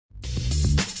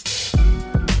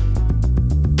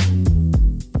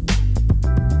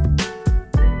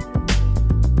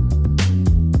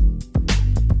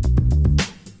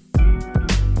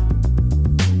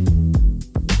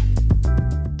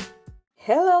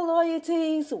Hello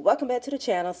loyalties, welcome back to the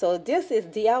channel. So this is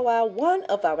DIY, one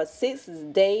of our 6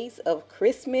 days of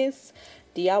Christmas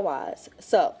DIYs.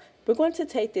 So we're going to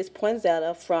take this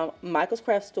poinsettia from Micheals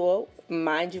craft store.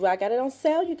 Mind you, I got it on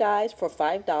sale, you guys, for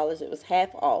 $5. It was half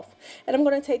off. And I'm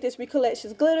going to take this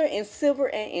Recollections glitter in silver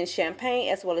and in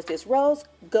champagne, as well as this rose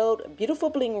gold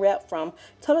beautiful bling wrap from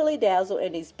Totally Dazzled,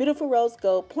 and these beautiful rose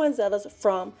gold poinsettias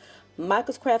from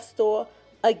Micheals craft store.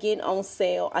 Again, on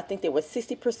sale. I think they were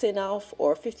 60% off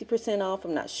or 50% off,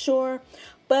 I'm not sure,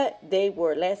 but they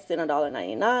were less than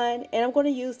 $1.99. And I'm going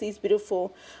to use these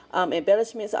beautiful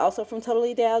embellishments also from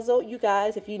Totally Dazzled. You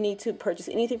guys, if you need to purchase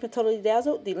anything from Totally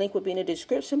Dazzled, the link will be in the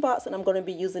description box. And I'm going to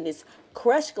be using this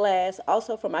crushed glass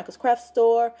also from Micheals craft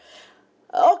store.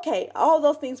 Okay, all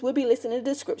those things will be listed in the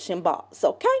description box.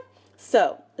 Okay,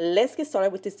 so let's get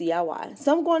started with this DIY.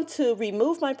 So I'm going to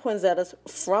remove my poinsettias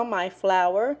from my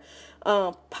flower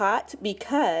pot,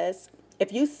 because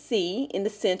if you see in the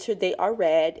center they are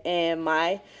red, and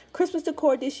my Christmas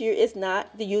decor this year is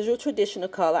not the usual traditional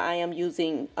color. I am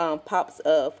using pops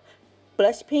of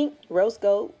blush pink, rose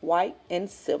gold, white, and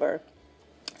silver.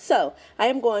 So I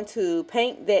am going to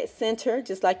paint that center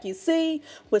just like you see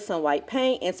with some white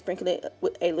paint and sprinkle it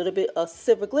with a little bit of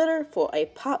silver glitter for a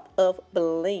pop of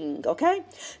bling. Okay,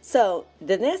 so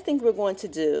the next thing we're going to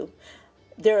do,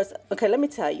 let me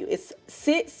tell you, it's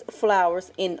 6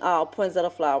 flowers in all,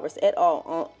 poinsettia flowers at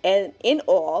all, and in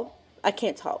all, I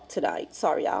can't talk tonight,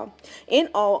 sorry y'all, in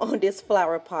all on this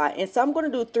flower pot. And so I'm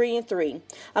going to do 3 and 3.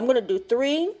 I'm going to do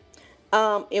 3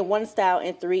 in one style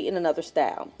and 3 in another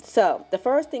style. So the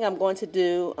first thing I'm going to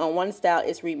do on one style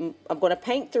is I'm going to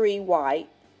paint 3 white,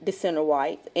 the center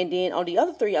white, and then on the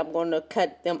other 3 I'm going to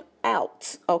cut them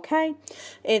out. Okay,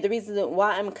 and the reason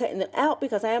why I'm cutting them out,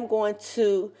 because I am going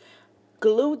to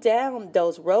glue down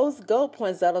those rose gold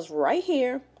poinsettias right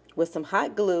here with some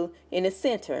hot glue in the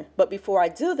center. But before I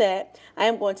do that, I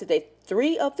am going to take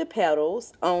 3 of the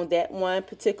petals on that one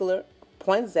particular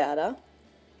poinsettia,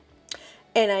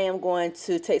 and I am going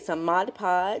to take some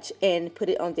Modpodge and put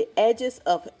it on the edges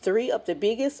of 3 of the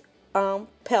biggest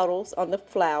petals on the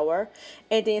flower,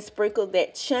 and then sprinkle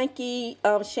that chunky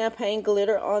champagne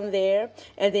glitter on there,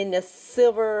 and then the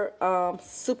silver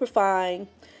super fine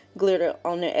glitter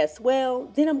on there as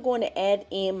well. Then I'm going to add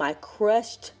in my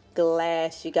crushed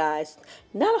glass, you guys.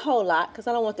 Not a whole lot, because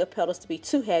I don't want the petals to be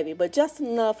too heavy, but just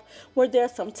enough where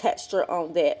there's some texture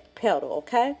on that petal.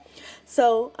 Okay,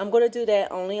 so I'm going to do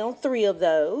that only on 3 of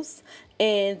those,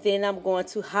 and then I'm going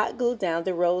to hot glue down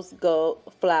the rose gold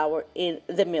flower in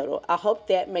the middle. I hope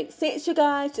that makes sense, you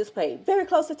guys. Just pay very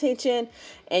close attention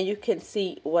and you can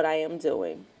see what I am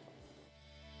doing.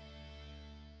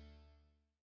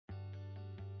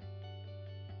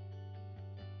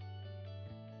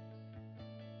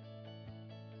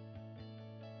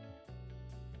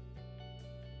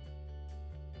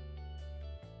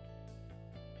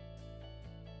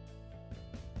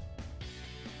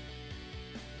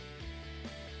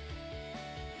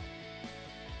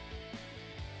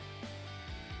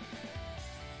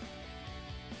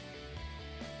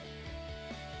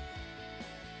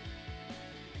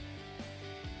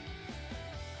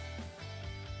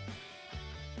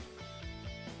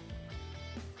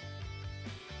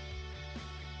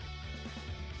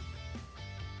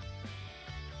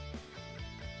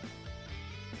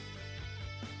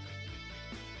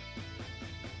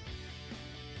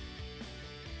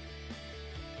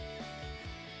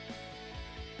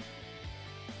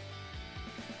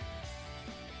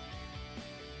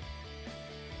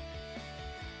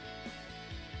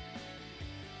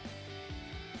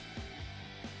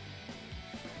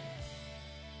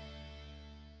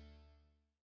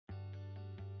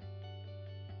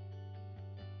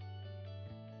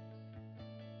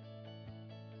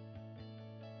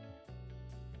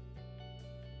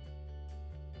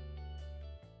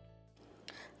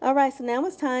 Alright, so now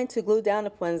it's time to glue down the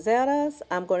poinsettias.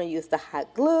 I'm going to use the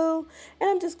hot glue, and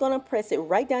I'm just going to press it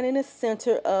right down in the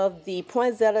center of the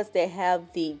poinsettias that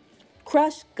have the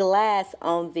crushed glass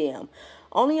on them.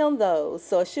 Only on those.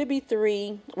 So it should be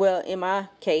 3. Well, in my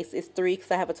case, it's 3 because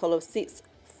I have a total of 6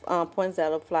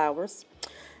 poinsettia flowers.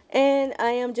 And I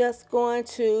am just going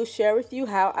to share with you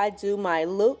how I do my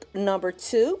look number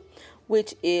 2,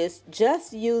 which is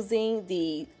just using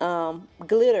the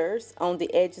glitters on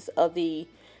the edges of the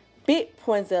big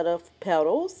poinsettia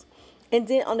petals, and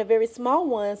then on the very small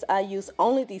ones I use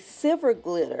only the silver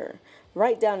glitter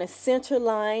right down the center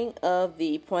line of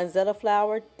the poinsettia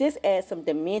flower. This adds some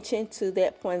dimension to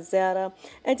that poinsettia,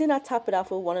 and then I top it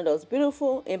off with one of those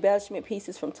beautiful embellishment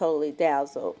pieces from Totally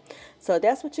Dazzled. So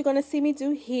that's what you're going to see me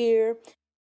do here.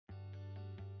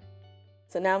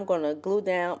 So now I'm going to glue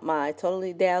down my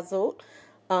Totally Dazzled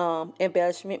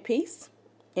embellishment piece.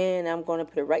 And I'm going to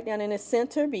put it right down in the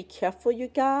center. Be careful, you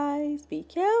guys. Be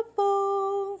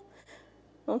careful.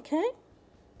 Okay.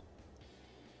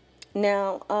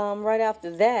 Now, right after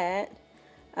that,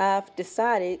 I've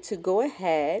decided to go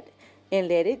ahead and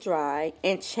let it dry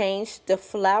and change the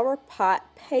flower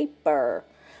pot paper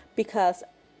because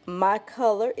my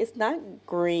color is not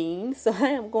green, so I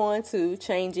am going to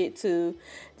change it to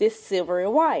this silver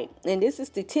and white. And this is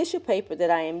the tissue paper that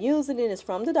I am using, and it's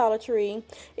from the Dollar Tree.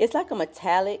 It's like a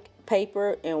metallic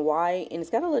paper in white, and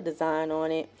it's got a little design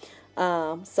on it.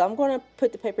 So I'm going to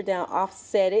put the paper down,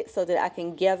 offset it so that I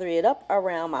can gather it up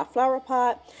around my flower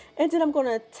pot, and then I'm going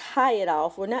to tie it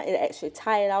off. Well, not actually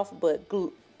tie it off, but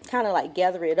kind of like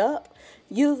gather it up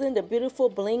using the beautiful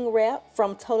bling wrap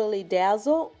from Totally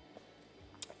Dazzled.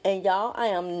 And y'all, I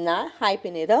am not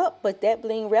hyping it up, but that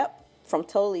bling wrap from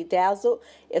Totally Dazzled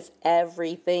is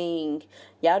everything.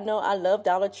 Y'all know I love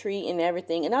Dollar Tree and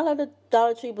everything, and I love the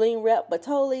Dollar Tree bling wrap, but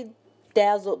Totally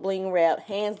Dazzled bling wrap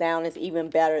hands down is even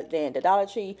better than the Dollar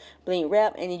Tree bling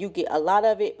wrap, and you get a lot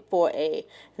of it for an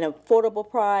affordable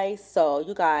price. So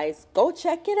you guys go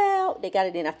check it out. They got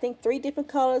it in, I think, 3 different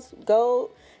colors: gold,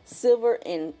 silver,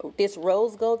 and this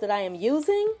rose gold that I am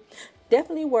using.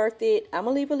 Definitely worth it. I'm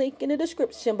going to leave a link in the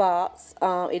description box.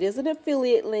 It is an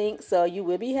affiliate link, so you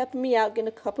will be helping me out, getting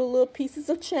a couple of little pieces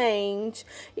of change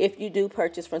if you do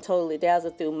purchase from Totally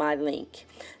Dazzled through my link.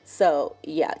 So,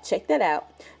 yeah, check that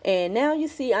out. And now you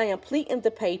see I am pleating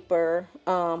the paper.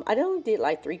 I only did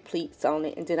like 3 pleats on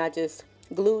it, and then I just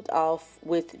glued off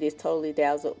with this Totally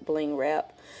Dazzled bling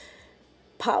wrap.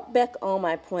 Pop back on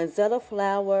my poinsettia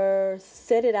flowers,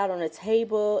 set it out on the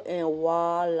table, and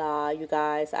voila, you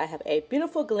guys, I have a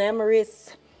beautiful,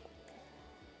 glamorous,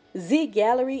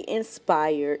 ZGallerie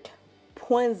inspired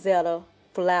poinsettia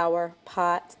flower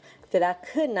pot that I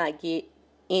could not get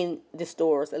in the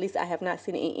stores. At least I have not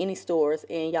seen it in any stores.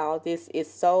 And y'all, this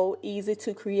is so easy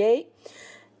to create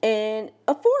and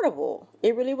affordable.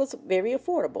 It really was very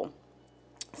affordable.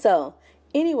 So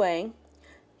anyway,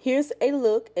 here's a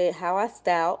look at how I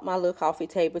styled my little coffee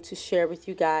table to share with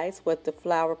you guys what the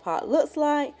flower pot looks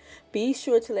like. Be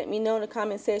sure to let me know in the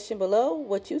comment section below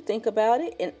what you think about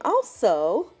it. And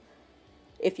also,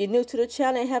 if you're new to the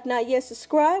channel and have not yet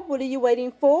subscribed, what are you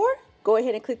waiting for? Go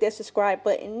ahead and click that subscribe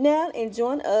button now and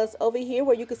join us over here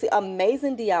where you can see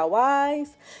amazing DIYs.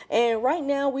 And right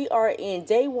now we are in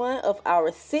day 1 of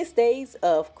our 6 days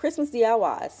of Christmas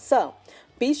DIYs. So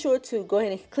be sure to go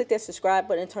ahead and click that subscribe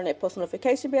button and turn that post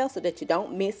notification bell so that you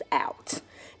don't miss out.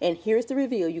 And here's the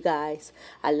reveal, you guys.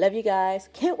 I love you guys.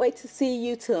 Can't wait to see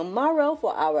you tomorrow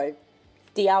for our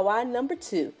DIY number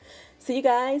 2. See you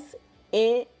guys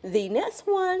in the next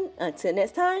one. Until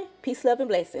next time, peace, love, and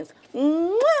blessings.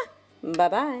 Mwah!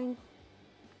 Bye-bye.